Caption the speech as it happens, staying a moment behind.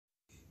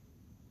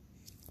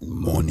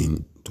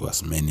Morning to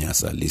as many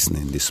as are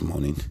listening this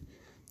morning.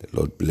 The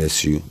Lord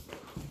bless you.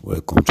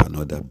 Welcome to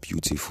another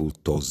beautiful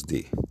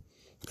Thursday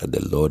that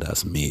the Lord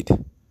has made.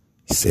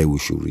 He said we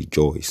should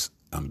rejoice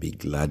and be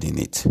glad in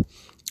it.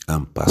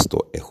 I'm Pastor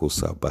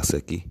Ehosa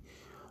Baseki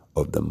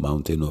of the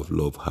Mountain of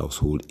Love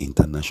Household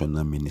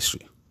International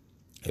Ministry.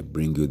 I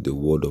bring you the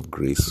word of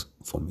grace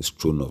from His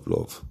throne of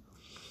love.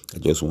 I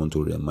just want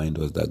to remind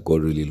us that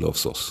God really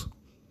loves us.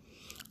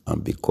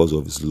 And because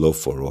of His love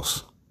for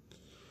us,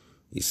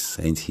 He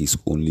sent His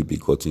only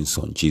begotten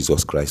Son,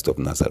 Jesus Christ of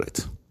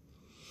Nazareth,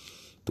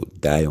 to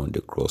die on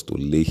the cross, to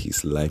lay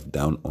His life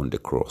down on the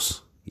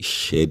cross. He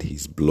shed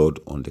His blood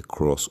on the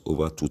cross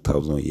over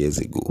 2,000 years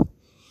ago.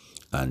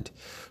 And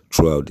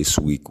throughout this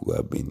week, we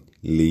have been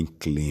laying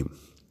claim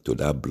to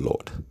that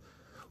blood.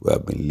 We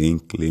have been laying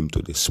claim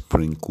to the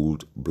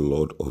sprinkled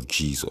blood of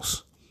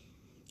Jesus.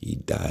 He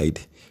died,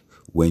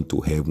 went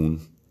to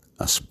heaven,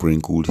 and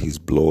sprinkled His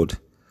blood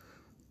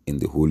in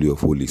the Holy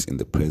of Holies, in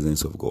the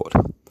presence of God.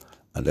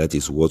 And that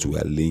is what we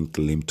are laying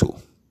claim to.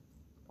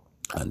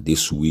 And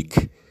this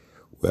week,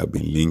 we have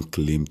been laying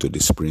claim to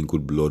the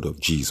sprinkled blood of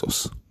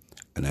Jesus.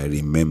 And I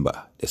remember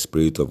the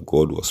Spirit of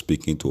God was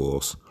speaking to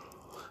us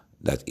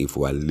that if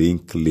we are laying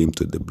claim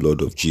to the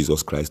blood of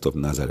Jesus Christ of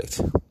Nazareth,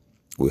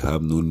 we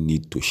have no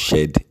need to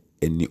shed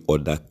any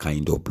other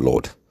kind of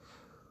blood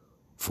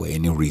for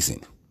any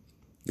reason.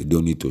 You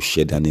don't need to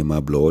shed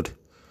animal blood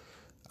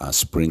and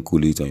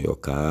sprinkle it on your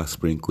car,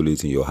 sprinkle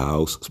it in your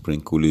house,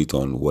 sprinkle it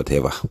on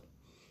whatever.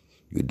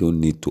 You don't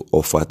need to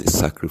offer the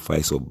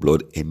sacrifice of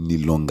blood any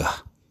longer.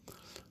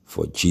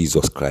 For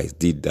Jesus Christ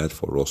did that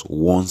for us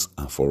once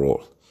and for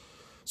all.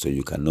 So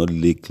you cannot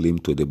lay claim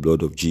to the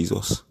blood of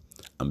Jesus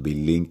and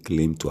be laying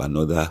claim to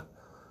another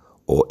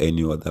or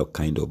any other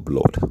kind of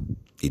blood.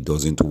 It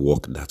doesn't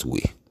work that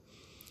way.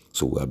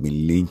 So we have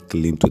been laying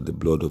claim to the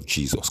blood of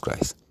Jesus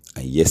Christ.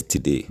 And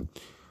yesterday,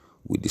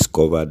 we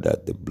discovered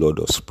that the blood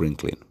of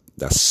sprinkling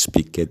that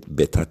speaketh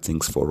better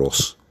things for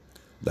us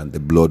than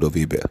the blood of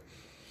Abel.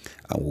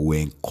 And we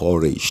were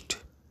encouraged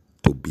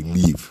to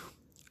believe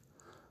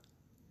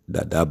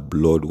that that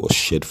blood was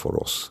shed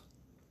for us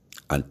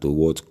and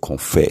to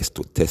confess,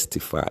 to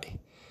testify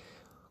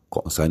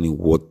concerning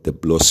what the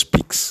blood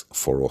speaks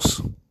for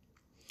us.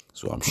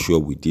 So I'm sure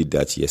we did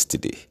that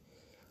yesterday,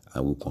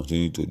 and we'll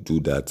continue to do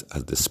that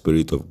as the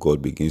Spirit of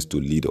God begins to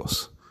lead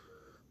us.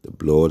 The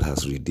blood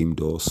has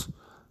redeemed us.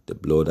 The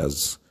blood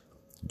has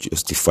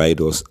justified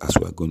us, as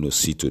we're going to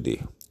see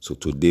today. So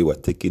today we're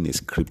taking a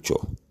scripture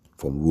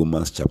from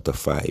Romans chapter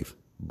 5,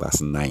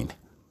 verse 9.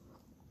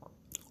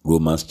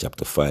 Romans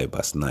chapter 5,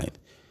 verse 9.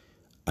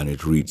 And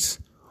it reads,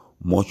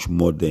 much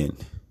more then,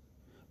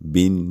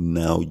 being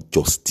now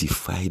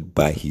justified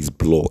by His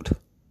blood,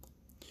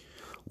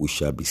 we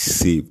shall be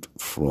saved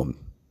from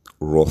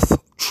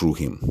wrath through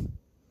Him.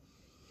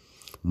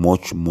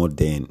 Much more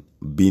then,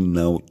 being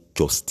now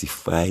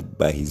justified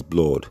by His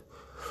blood,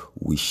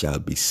 we shall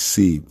be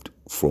saved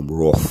from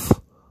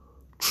wrath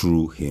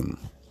through Him.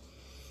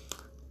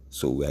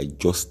 So we are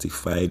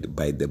justified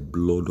by the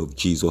blood of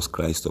Jesus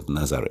Christ of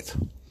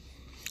Nazareth.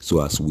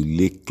 So as we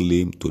lay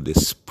claim to the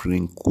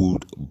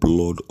sprinkled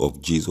blood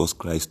of Jesus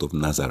Christ of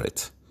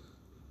Nazareth,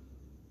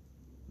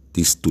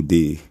 this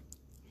today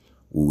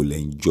we will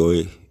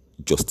enjoy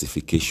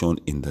justification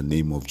in the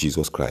name of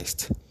Jesus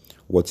Christ.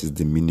 What is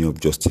the meaning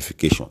of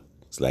justification?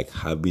 It's like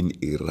having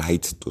a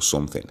right to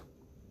something.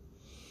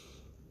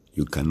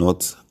 You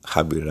cannot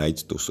have a right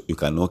to, you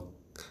cannot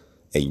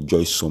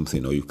enjoy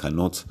something, or you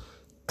cannot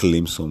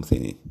claim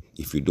something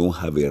if you don't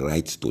have a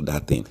right to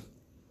that thing.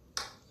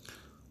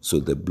 So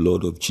the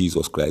blood of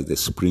Jesus Christ, the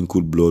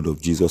sprinkled blood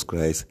of Jesus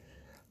Christ,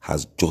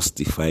 has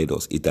justified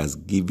us. It has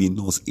given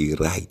us a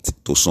right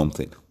to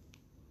something.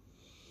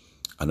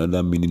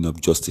 Another meaning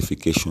of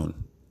justification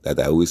that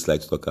I always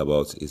like to talk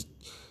about is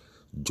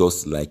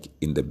just like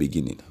in the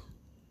beginning.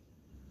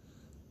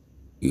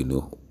 You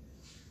know,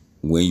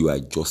 when you are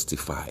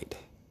justified,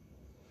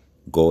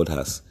 God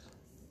has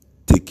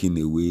taken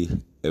away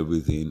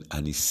everything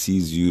and He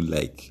sees you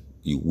like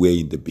you were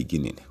in the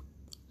beginning.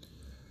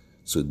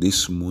 So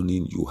this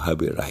morning you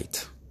have a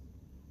right.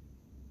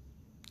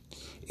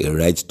 A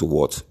right to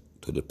what?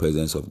 To the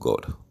presence of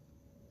God.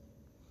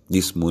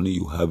 This morning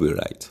you have a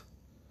right.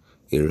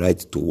 A right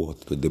to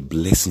what? To the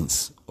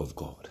blessings of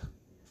God.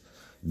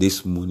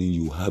 This morning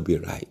you have a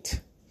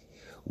right.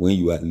 When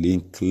you are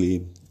laying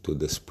claim to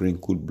the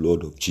sprinkled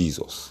blood of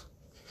Jesus,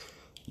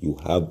 you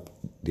have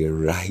the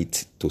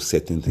right to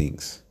certain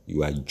things.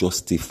 You are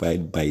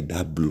justified by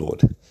that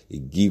blood.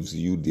 It gives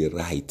you the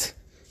right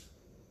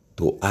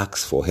to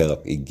ask for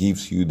help. It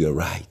gives you the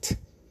right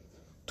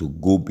to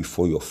go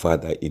before your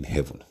Father in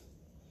heaven.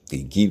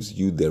 It gives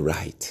you the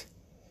right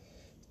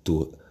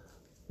to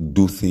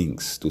do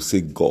things, to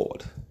say,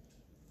 God,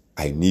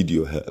 I need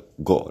your help.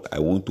 God, I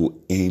want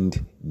to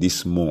end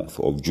this month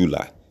of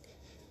July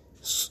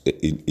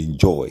in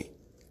joy.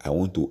 I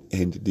want to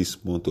end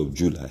this month of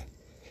July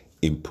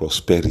in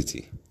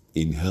prosperity,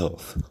 in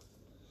health.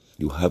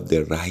 You have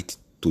the right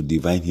to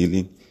divine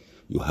healing.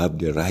 You have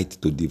the right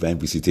to divine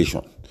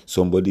visitation.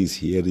 Somebody is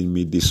hearing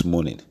me this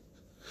morning.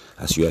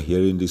 As you are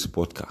hearing this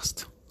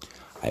podcast,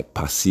 I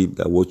perceive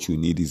that what you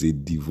need is a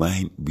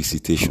divine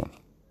visitation.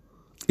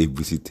 A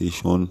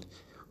visitation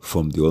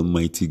from the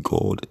Almighty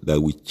God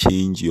that will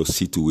change your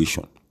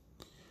situation.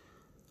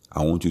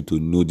 I want you to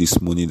know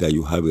this morning that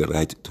you have a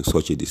right to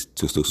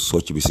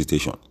such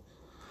visitation.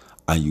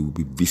 And you will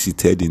be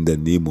visited in the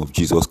name of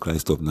Jesus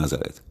Christ of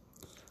Nazareth.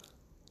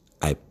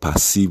 I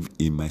perceive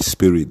in my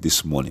spirit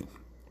this morning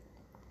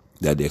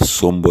that there's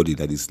somebody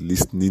that is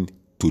listening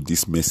to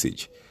this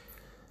message.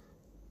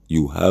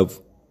 You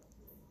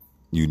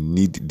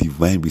need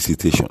divine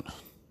visitation.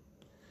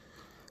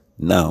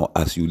 Now,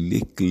 as you lay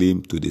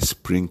claim to the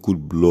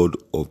sprinkled blood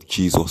of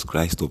Jesus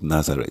Christ of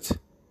Nazareth,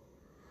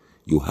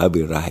 you have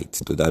a right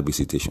to that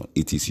visitation.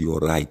 It is your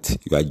right.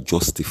 You are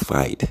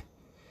justified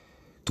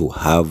to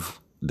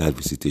have that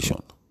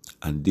visitation.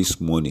 And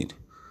this morning,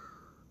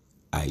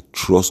 I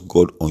trust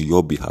God on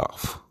your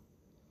behalf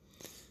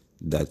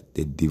that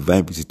the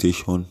divine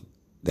visitation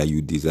that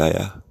you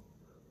desire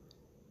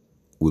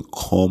will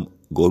come.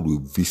 God will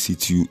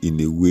visit you in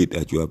a way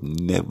that you have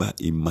never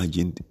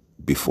imagined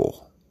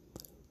before.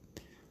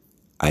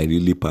 I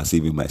really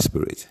perceive in my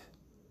spirit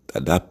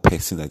that that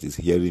person that is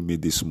hearing me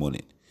this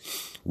morning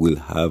will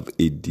have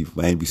a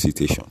divine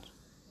visitation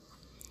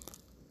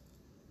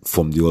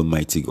from the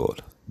Almighty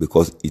God,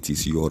 because it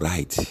is your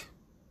right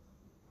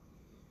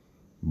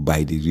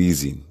by the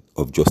reason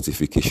of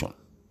justification,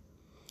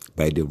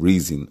 by the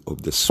reason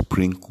of the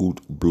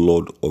sprinkled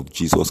blood of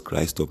Jesus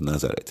Christ of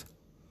Nazareth.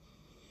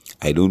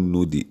 I don't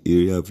know the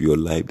area of your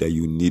life that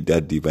you need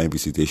that divine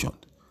visitation.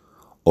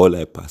 All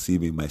I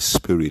perceive in my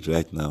spirit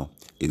right now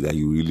is that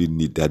you really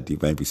need that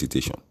divine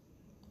visitation.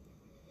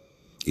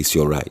 It's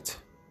your right.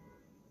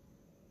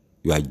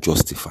 You are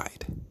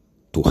justified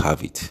to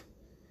have it.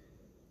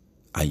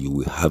 And you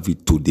will have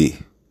it today.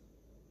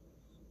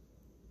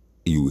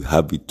 You will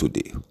have it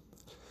today.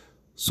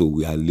 So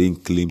we are laying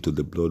claim to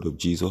the blood of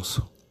Jesus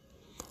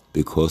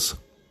because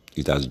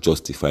it has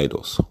justified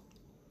us.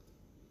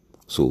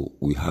 So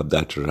we have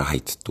that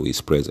right to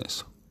his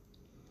presence.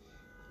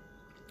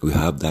 We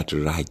have that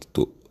right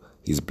to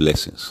his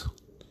blessings.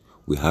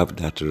 We have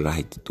that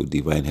right to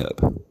divine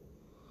help.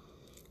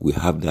 We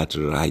have that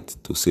right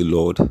to say,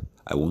 Lord,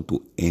 I want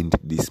to end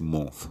this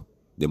month,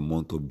 the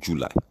month of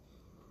July,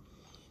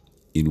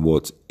 in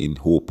what? In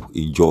hope,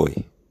 in joy.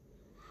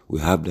 We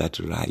have that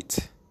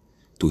right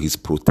to his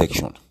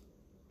protection.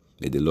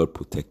 May the Lord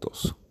protect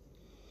us.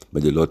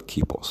 May the Lord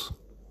keep us.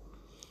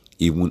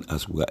 Even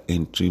as we are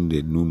entering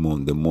the new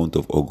month, the month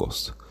of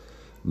August,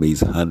 may his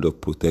hand of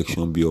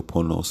protection be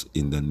upon us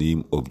in the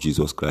name of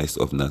Jesus Christ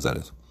of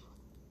Nazareth.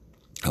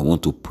 I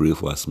want to pray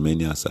for as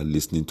many as are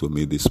listening to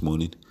me this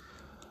morning.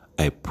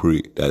 I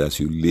pray that as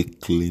you lay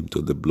claim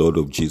to the blood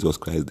of Jesus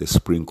Christ, the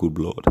sprinkled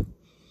blood,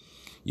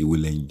 you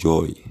will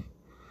enjoy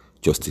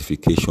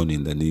justification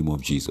in the name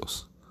of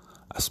Jesus.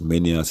 As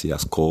many as he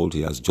has called,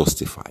 he has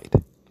justified,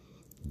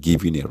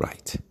 given a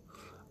right.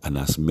 And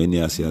as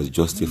many as he has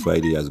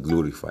justified, he has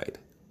glorified.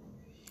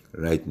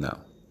 Right now,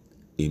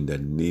 in the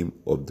name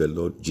of the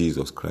Lord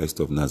Jesus Christ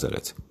of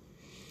Nazareth,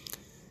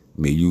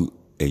 may you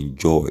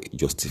enjoy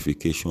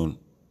justification.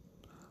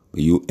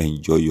 May you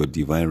enjoy your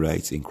divine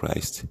rights in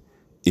Christ,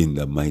 in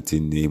the mighty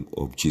name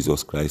of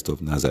Jesus Christ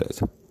of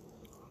Nazareth.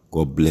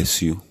 God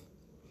bless you.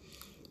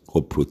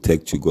 God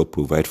protect you. God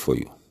provide for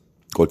you.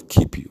 God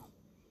keep you.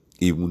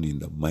 Even in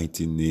the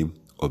mighty name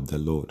of the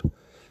Lord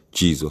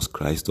Jesus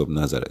Christ of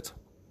Nazareth.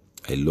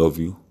 I love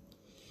you,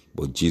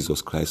 but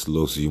Jesus Christ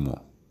loves you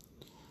more.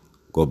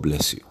 God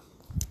bless you.